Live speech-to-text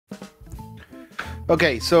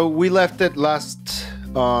Okay, so we left it last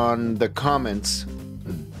on the comments.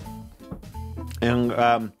 And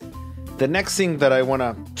the next thing that I want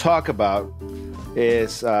to talk about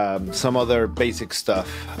is some other basic stuff.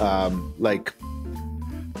 Like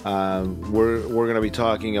we're going to be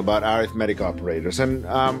talking about arithmetic operators. And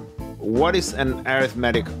what is an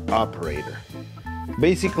arithmetic operator?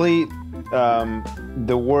 Basically,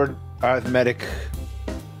 the word arithmetic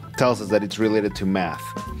tells us that it's related to math.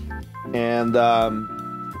 And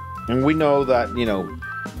we know that, you know,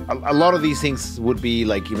 a lot of these things would be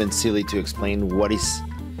like even silly to explain. What is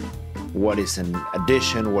an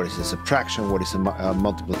addition, what is a subtraction, what is a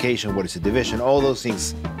multiplication, what is a division, all those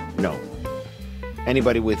things. No,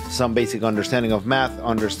 anybody with some basic understanding of math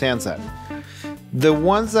understands that. The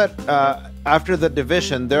ones that after the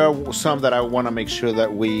division, there are some that I want to make sure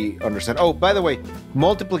that we understand. Oh, by the way,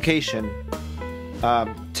 multiplication,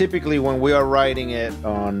 typically when we are writing it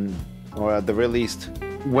on, or at the very least,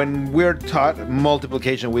 when we're taught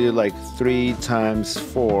multiplication, we do like 3 times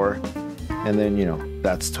 4, and then, you know,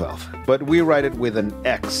 that's 12. But we write it with an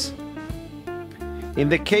X. In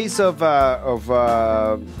the case of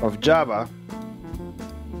Java,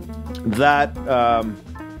 that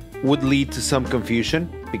would lead to some confusion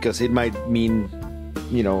because it might mean,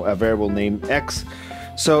 you know, a variable named X.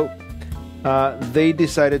 So they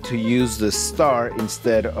decided to use the star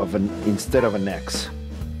instead of an X.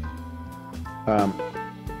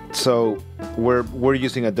 So we're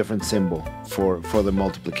using a different symbol for the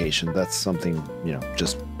multiplication. That's something, you know,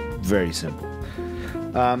 just very simple.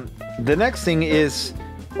 The next thing is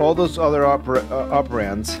all those other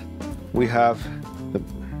operands. We have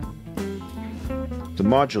the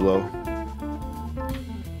modulo.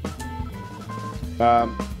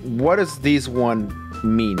 What does this one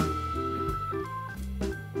mean?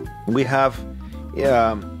 We have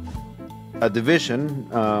a division,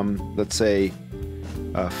 let's say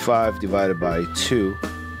 5 divided by 2,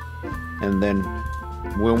 and then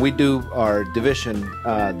when we do our division,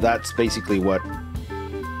 that's basically what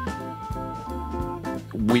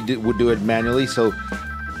we would do it manually. So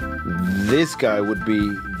this guy would be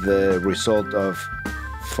the result of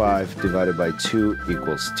 5 divided by 2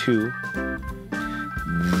 equals 2.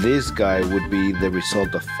 This guy would be the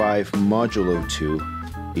result of 5 modulo 2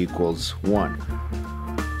 equals 1.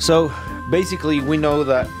 So basically we know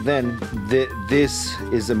that then this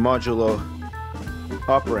is a modulo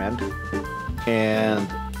operand, and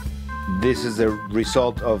this is the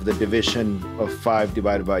result of the division of 5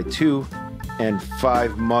 divided by 2, and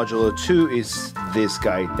 5 modulo 2 is this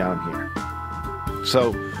guy down here.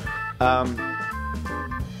 So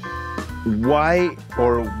why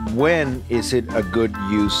or when is it a good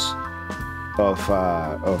use of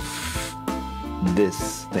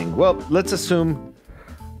this thing? Well, let's assume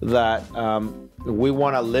that we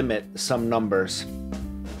want to limit some numbers.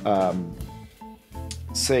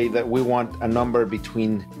 Say that we want a number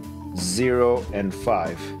between 0 and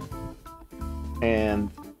 5, and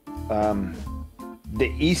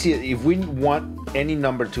the easiest, if we want any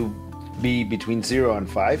number to be between 0 and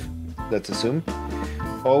 5, let's assume,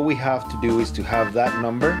 all we have to do is to have that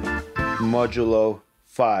number modulo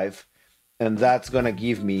 5, and that's gonna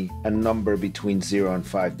give me a number between 0 and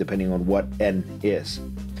 5 depending on what n is.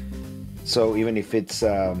 So even if it's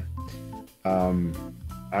I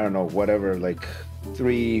don't know, whatever, like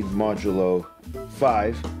 3 modulo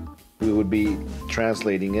 5, we would be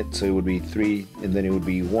translating it, so it would be 3, and then it would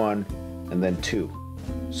be 1, and then 2.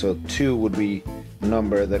 So 2 would be a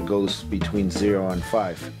number that goes between 0 and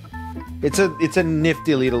 5. It's a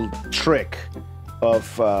nifty little trick of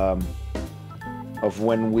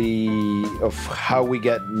how we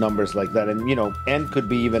get numbers like that. And you know, n could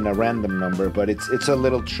be even a random number, but it's a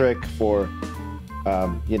little trick for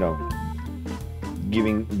you know,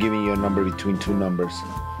 giving you a number between two numbers.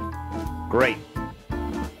 Great.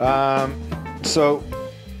 So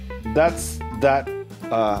that's that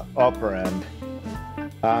operand.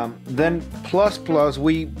 Then plus plus,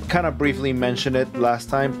 we kind of briefly mentioned it last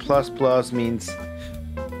time. Plus plus means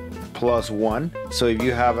plus 1. So if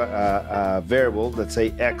you have a variable, let's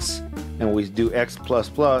say x, and we do x plus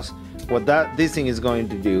plus, what this thing is going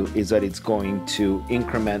to do is that it's going to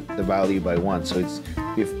increment the value by 1. So it's,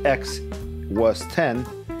 if x was 10,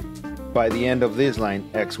 by the end of this line,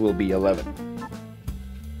 x will be 11.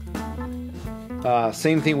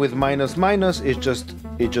 Same thing with minus minus. It just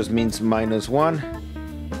means minus 1.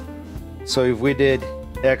 So if we did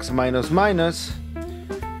x minus minus,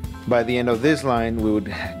 by the end of this line, we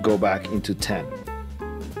would go back into 10.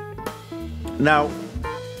 Now,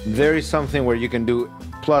 there is something where you can do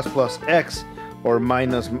plus plus x or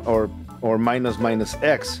minus or minus minus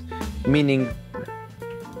x, meaning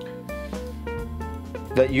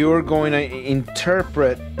that you're going to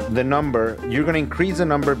interpret the number. You're going to increase the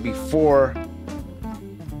number before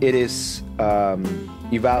it is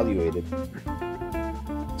evaluated.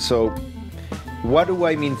 So what do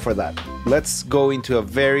I mean for that? Let's go into a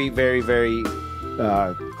very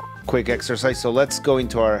quick exercise. So let's go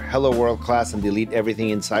into our Hello World class and delete everything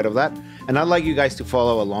inside of that. And I'd like you guys to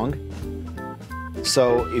follow along.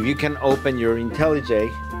 So if you can open your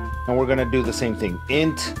IntelliJ, and we're gonna do the same thing.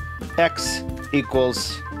 Int x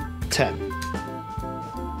equals 10.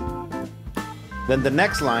 Then the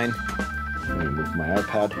next line, let me move my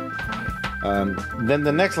iPad. Then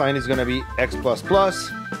the next line is gonna be x++,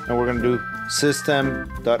 and we're gonna do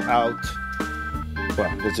system.out.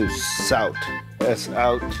 Well, let's do sout,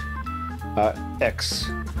 sout x.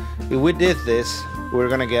 If we did this, we're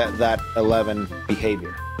gonna get that 11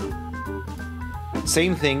 behavior.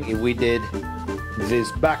 Same thing if we did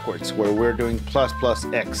this backwards, where we're doing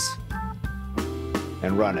 ++ x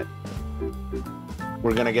and run it.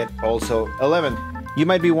 We're gonna get also 11. You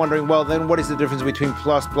might be wondering, well, then what is the difference between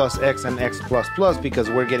 ++ x and x++ because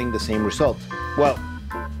we're getting the same result? Well,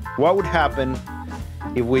 what would happen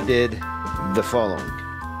if we did the following?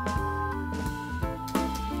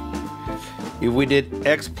 If we did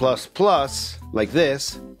x++ like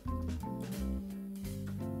this,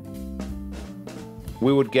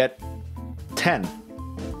 we would get 10,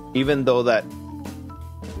 even though that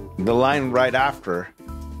the line right after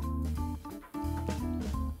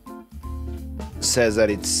says that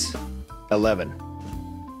it's 11.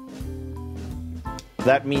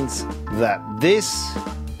 That means that this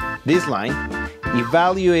line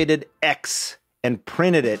evaluated x and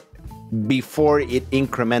printed it before it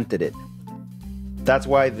incremented it. That's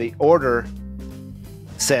why the order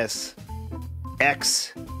says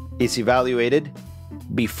x is evaluated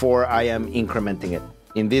before I am incrementing it.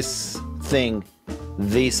 In this thing,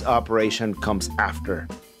 this operation comes after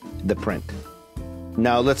the print.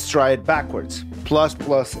 Now let's try it backwards. ++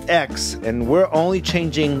 x, and we're only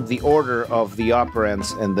changing the order of the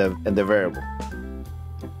operands and the variable.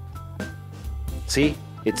 See,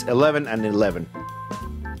 it's 11 and 11.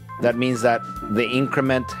 That means that the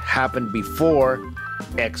increment happened before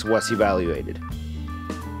x was evaluated.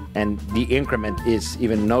 And the increment is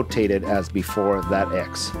even notated as before that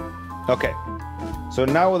x. Okay, so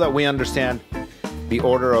now that we understand the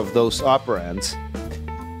order of those operands,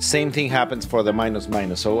 same thing happens for the minus.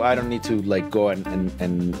 So I don't need to like go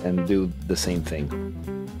and do the same thing.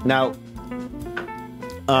 Now,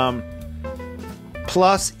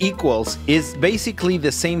 plus equals is basically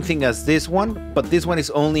the same thing as this one, but this one is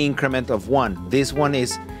only increment of 1. This one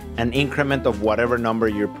is an increment of whatever number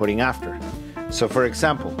you're putting after. So for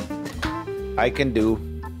example, I can do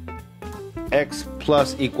x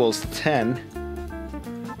plus equals 10,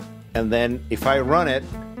 and then if I run it,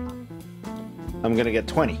 I'm gonna get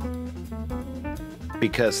 20.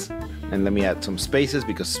 Because, and let me add some spaces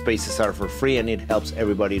because spaces are for free and it helps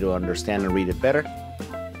everybody to understand and read it better.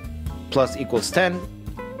 Plus equals 10,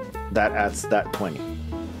 that adds that 20.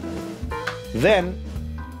 Then,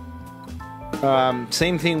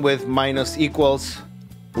 same thing with minus equals.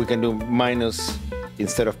 We can do minus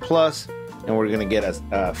instead of plus, and we're gonna get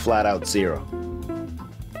a flat out 0.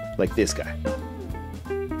 Like this guy.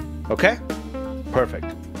 Okay?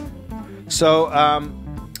 Perfect. So,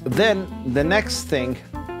 then the next thing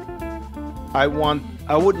I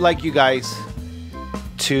would like you guys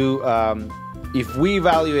to, if we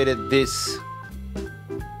evaluated this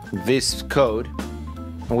code,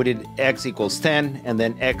 and we did x equals 10, and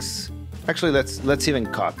then x, actually let's even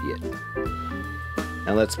copy it,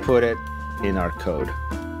 and let's put it in our code.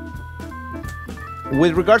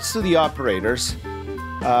 With regards to the operators,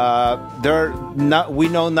 we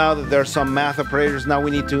know now that there are some math operators. Now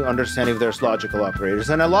we need to understand if there's logical operators.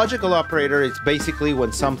 And a logical operator is basically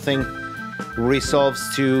when something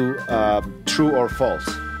resolves to true or false.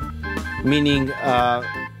 Meaning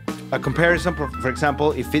a comparison, for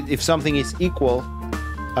example, if something is equal,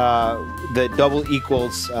 the double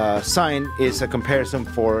equals sign is a comparison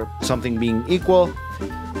for something being equal.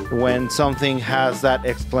 When something has that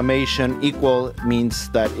exclamation equal, means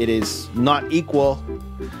that it is not equal.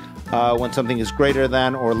 When something is greater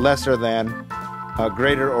than or lesser than,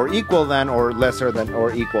 greater or equal than or lesser than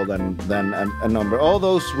or equal than a number. All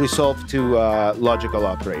those resolve to logical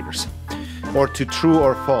operators, or to true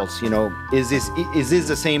or false. You know, is this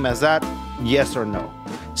the same as that? Yes or no.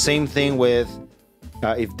 Same thing with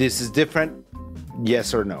if this is different,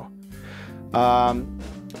 yes or no.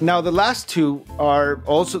 Now the last two are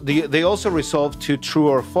also they also resolve to true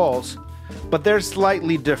or false, but they're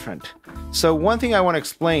slightly different. So one thing I want to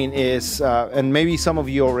explain is, and maybe some of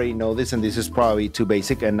you already know this, and this is probably too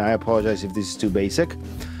basic, and I apologize if this is too basic,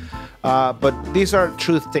 but these are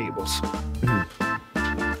truth tables.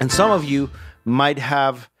 And some of you might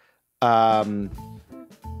have had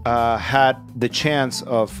the chance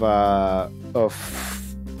of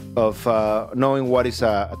knowing what is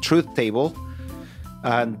a truth table.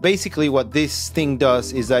 And basically what this thing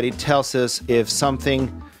does is that it tells us if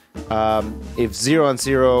something, if 0 and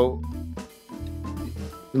 0,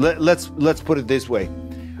 let's put it this way.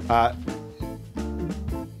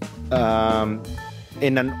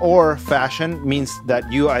 In an or fashion means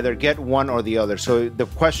that you either get one or the other. So the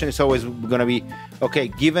question is always going to be, okay,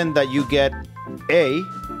 given that you get A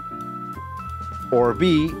or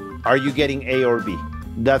B, are you getting A or B?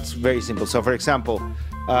 That's very simple. So for example,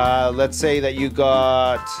 let's say that you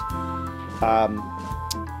got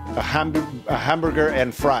a hamburger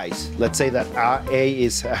and fries. Let's say that A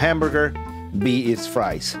is a hamburger, B is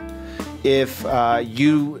fries. If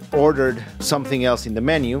you ordered something else in the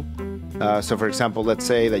menu, so for example, let's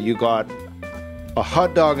say that you got a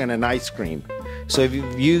hot dog and an ice cream. So if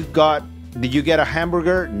you got, did you get a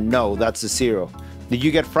hamburger? No, that's a 0. Did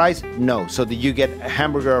you get fries? No. So did you get a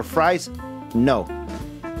hamburger or fries? No.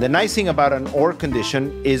 The nice thing about an OR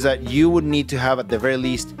condition is that you would need to have at the very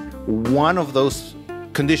least one of those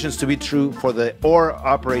conditions to be true for the OR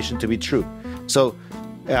operation to be true. So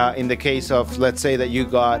in the case of, let's say that you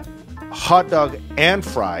got hot dog and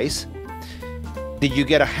fries, did you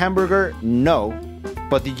get a hamburger? No.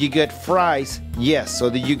 But did you get fries? Yes. So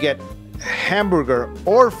did you get hamburger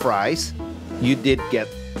or fries? You did get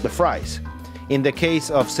the fries. In the case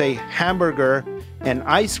of, say, hamburger and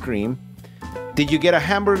ice cream, did you get a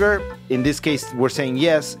hamburger? In this case, we're saying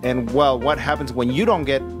yes. And well, what happens when you don't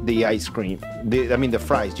get the ice cream? The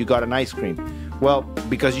fries. You got an ice cream. Well,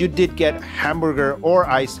 because you did get hamburger or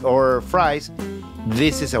ice or fries,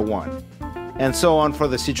 this is a 1. And so on for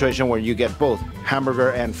the situation where you get both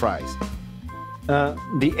hamburger and fries.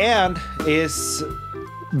 The and is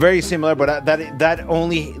very similar, but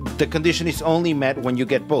the condition is only met when you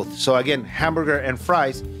get both. So again, hamburger and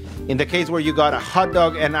fries. In the case where you got a hot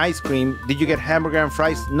dog and ice cream, did you get hamburger and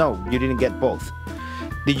fries? No, you didn't get both.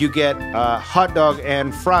 Did you get a hot dog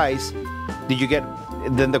and fries?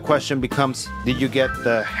 Then the question becomes, did you get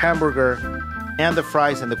the hamburger and the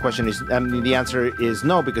fries? And the question is, the answer is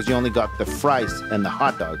no, because you only got the fries and the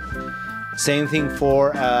hot dog. Same thing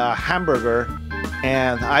for hamburger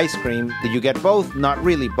and ice cream. Did you get both? Not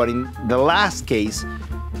really, but in the last case,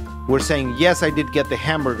 we're saying, yes, I did get the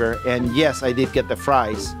hamburger, and yes, I did get the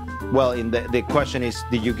fries. Well, the question is,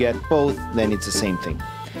 did you get both? Then it's the same thing.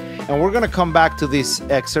 And we're going to come back to this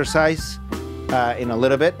exercise in a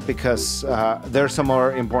little bit, because there's some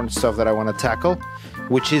more important stuff that I want to tackle,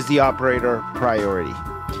 which is the operator priority.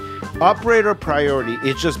 Operator priority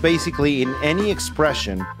is just basically in any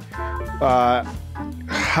expression,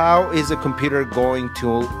 how is a computer going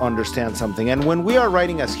to understand something? And when we are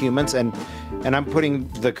writing as humans, and I'm putting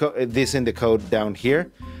this in the code down here,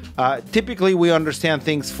 typically we understand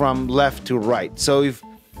things from left to right. So if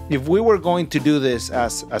we were going to do this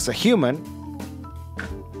as a human,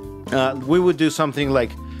 we would do something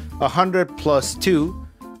like 100 plus 2,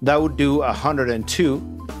 that would do 102,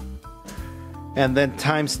 and then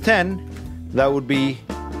times 10, that would be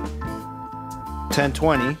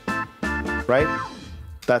 1020, right?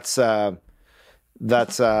 That's that.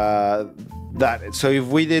 So if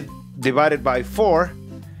we did divided by 4,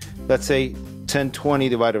 let's say 1020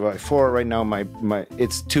 divided by 4, right now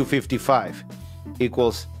it's 255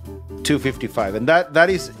 equals 255, and that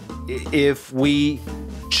is if we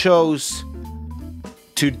chose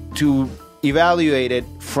to evaluate it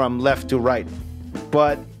from left to right.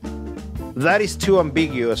 But that is too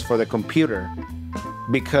ambiguous for the computer,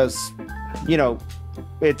 because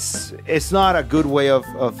it's not a good way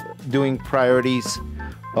of doing priorities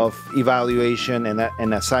of evaluation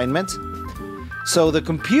and assignments. So the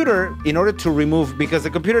computer, in order to remove, because the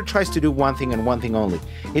computer tries to do one thing and one thing only,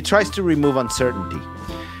 it tries to remove uncertainty.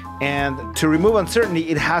 And to remove uncertainty,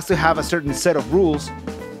 it has to have a certain set of rules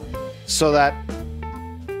so that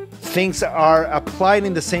things are applied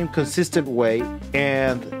in the same consistent way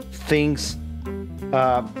and things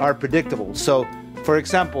are predictable. So, for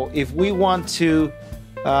example, if we want to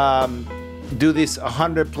do this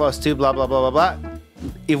 100 plus 2, blah, blah, blah, blah, blah,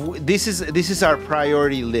 this is our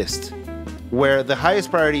priority list, where the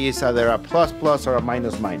highest priority is either a plus plus or a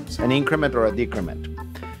minus minus, an increment or a decrement.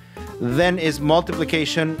 Then is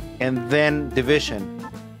multiplication, and then division,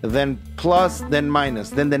 then plus, then minus.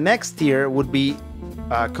 Then the next tier would be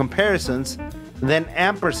comparisons, then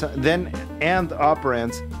ampersand, then and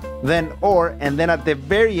operands, then OR, and then at the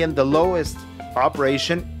very end, the lowest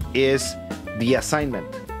operation is the assignment.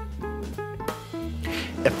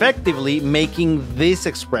 Effectively making this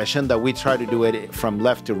expression that we try to do it from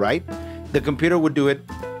left to right, the computer would do it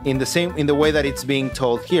in the way that it's being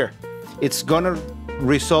told here. It's gonna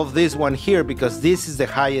resolve this one here because this is the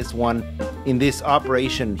highest one in this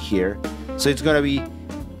operation here. So it's gonna be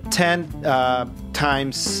 2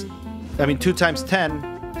 times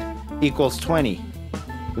 10 equals 20.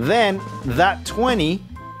 Then that 20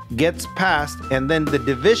 gets passed, and then the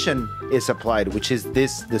division is applied, which is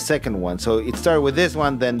the second one. So it started with this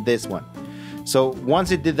one, then this one. So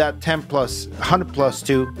once it did that 100 plus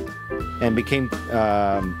 2 and became,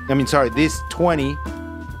 this 20,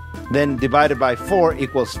 then divided by 4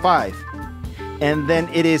 equals 5. And then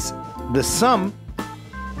it is the sum,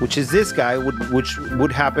 which is this guy, which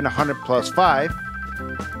would happen 100 plus 5.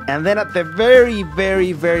 And then at the very,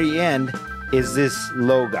 very, very end is this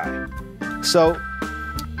low guy. So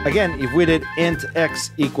again, if we did int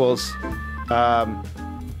x equals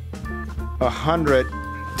 100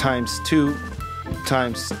 times 2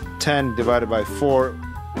 times 10 divided by 4,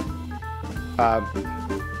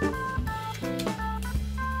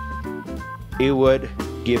 it would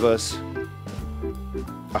give us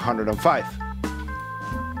 105.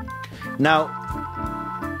 Now,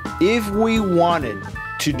 if we wanted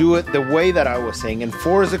to do it the way that I was saying and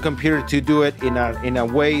force the computer to do it in a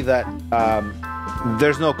way that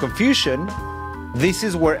there's no confusion, this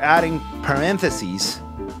is where adding parentheses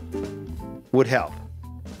would help.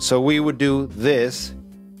 So we would do this,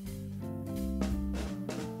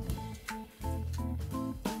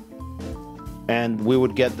 and we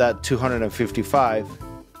would get that 255,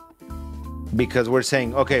 because we're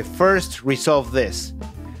saying, okay, first resolve this,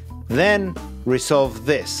 then resolve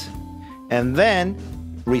this, and then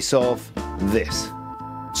resolve this.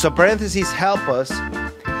 So parentheses help us.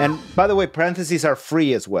 And by the way, parentheses are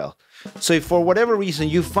free as well. So if for whatever reason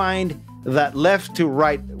you find that left to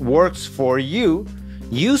right works for you,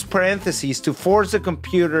 use parentheses to force the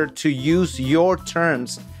computer to use your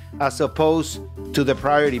terms as opposed to the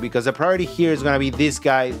priority, because the priority here is going to be this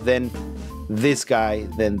guy, then this guy,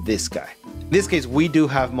 then this guy. In this case, we do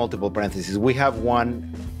have multiple parentheses. We have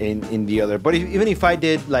one in the other. But even if I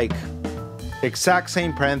did like exact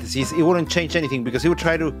same parentheses, it wouldn't change anything, because it would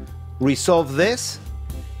try to resolve this,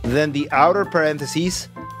 then the outer parentheses,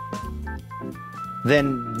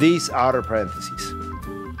 then these outer parentheses,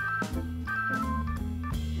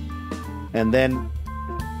 and then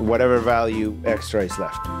whatever value extra is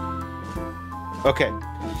left. Okay,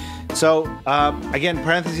 so again,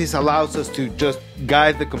 parentheses allows us to just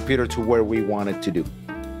guide the computer to where we want it to do.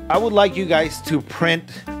 I would like you guys to print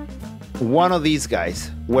one of these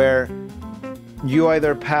guys where you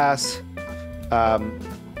either pass,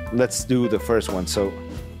 let's do the first one. So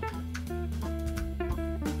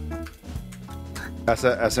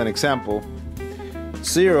as an example,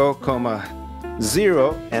 0,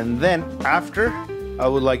 0, and then after, I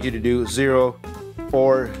would like you to do 0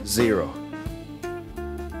 or 0.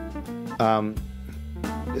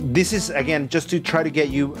 This is, again, just to try to get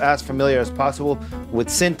you as familiar as possible with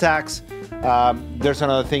syntax. There's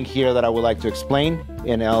another thing here that I would like to explain,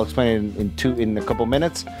 and I'll explain it in a couple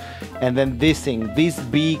minutes. And then this thing, this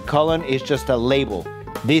B colon is just a label.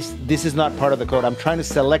 This is not part of the code. I'm trying to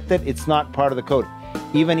select it. It's not part of the code.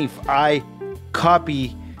 Even if I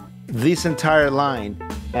copy this entire line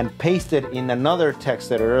and paste it in another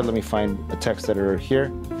text editor, let me find a text editor here,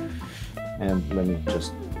 and let me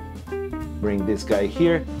just bring this guy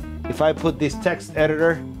here. If I put this text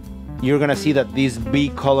editor, you're gonna see that this B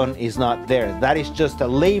colon is not there. That is just a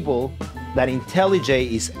label that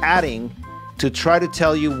IntelliJ is adding to try to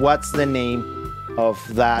tell you what's the name of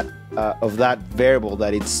that variable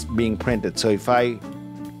that it's being printed. So if I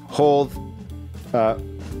hold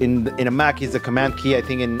in a Mac is the command key, I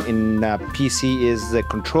think in PC is the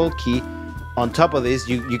control key. On top of this,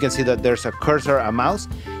 you can see that there's a cursor, a mouse.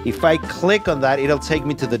 If I click on that, it'll take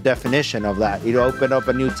me to the definition of that. It'll open up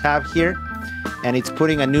a new tab here, and it's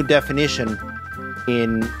putting a new definition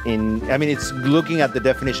it's looking at the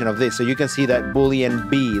definition of this. So you can see that Boolean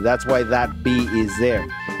B, that's why that B is there.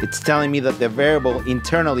 It's telling me that the variable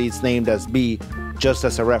internally is named as B, just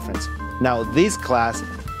as a reference. Now this class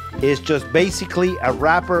is just basically a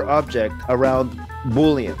wrapper object around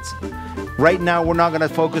Booleans. Right now, we're not going to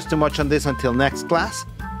focus too much on this until next class,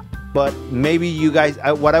 but maybe you guys,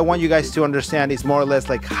 what I want you guys to understand is more or less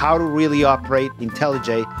like how to really operate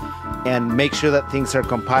IntelliJ and make sure that things are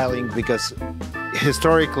compiling, because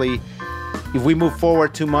historically, if we move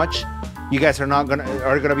forward too much, you guys are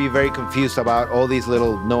gonna be very confused about all these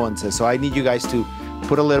little nuances. So I need you guys to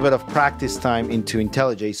put a little bit of practice time into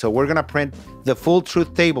IntelliJ. So we're gonna print the full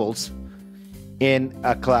truth tables in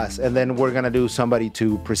a class, and then we're gonna do somebody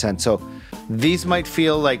to present. So these might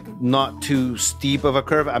feel like not too steep of a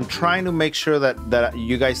curve. I'm trying to make sure that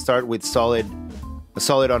you guys start with a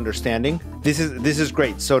solid understanding. This is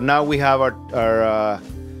great. So now we have our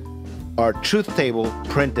truth table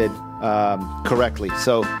printed correctly.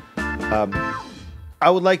 So I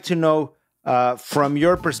would like to know from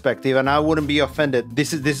your perspective, and I wouldn't be offended.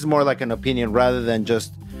 This is more like an opinion rather than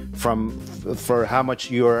just for how much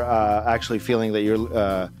you're actually feeling that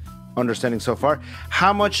you're understanding so far.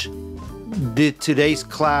 How much did today's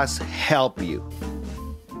class help you?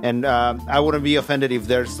 And I wouldn't be offended if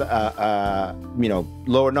there's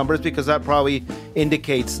lower numbers, because that probably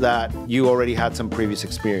indicates that you already had some previous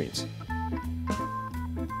experience.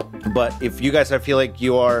 But if you guys feel like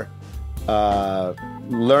you are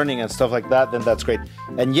learning and stuff like that, then that's great.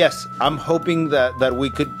 And yes, I'm hoping that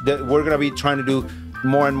we're gonna be trying to do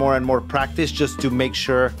more and more practice, just to make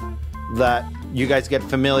sure that you guys get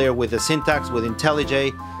familiar with the syntax, with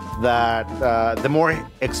IntelliJ, that the more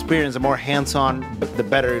experience, the more hands-on, the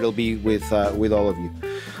better it'll be with all of you.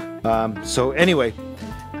 So anyway,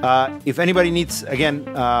 if anybody needs, again,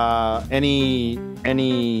 any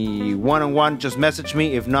one-on-one, just message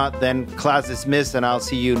me. If not, then class dismissed, and I'll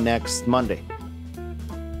see you next Monday.